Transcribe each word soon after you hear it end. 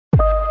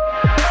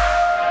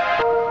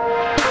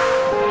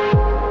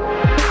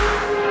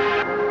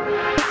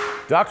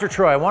Dr.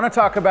 Troy, I want to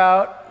talk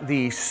about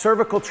the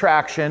cervical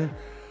traction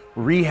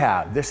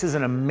rehab. This is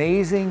an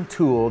amazing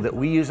tool that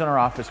we use in our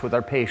office with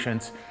our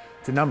patients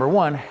to, number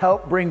one,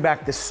 help bring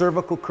back the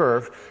cervical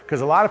curve,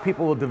 because a lot of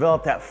people will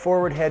develop that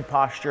forward head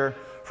posture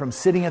from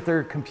sitting at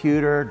their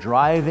computer,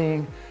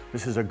 driving.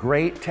 This is a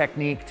great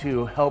technique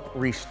to help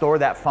restore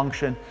that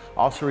function.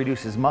 Also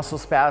reduces muscle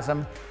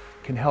spasm,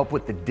 can help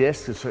with the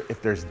discs.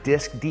 If there's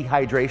disc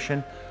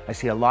dehydration, I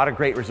see a lot of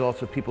great results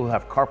with people who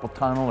have carpal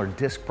tunnel or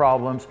disc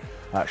problems,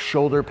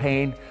 shoulder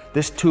pain.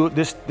 This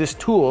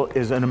tool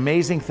is an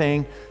amazing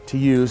thing to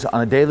use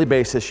on a daily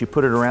basis. You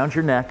put it around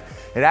your neck.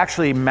 It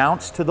actually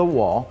mounts to the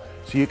wall,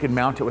 so you can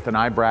mount it with an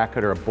eye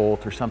bracket or a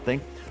bolt or something.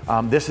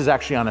 This is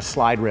actually on a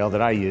slide rail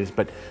that I use,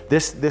 but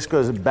this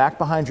goes back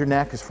behind your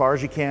neck as far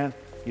as you can.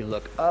 You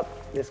look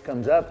up, this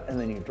comes up, and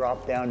then you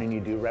drop down and you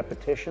do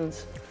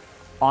repetitions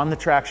on the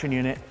traction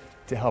unit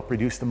to help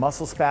reduce the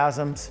muscle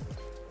spasms,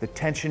 the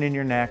tension in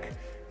your neck,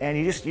 and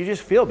you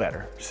just feel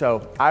better.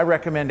 So I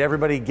recommend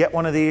everybody get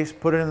one of these,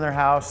 put it in their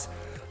house.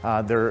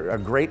 They're a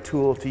great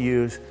tool to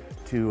use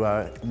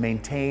to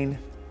maintain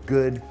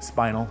good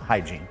spinal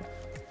hygiene.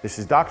 This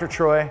is Dr.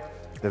 Troy,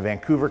 the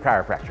Vancouver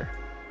chiropractor.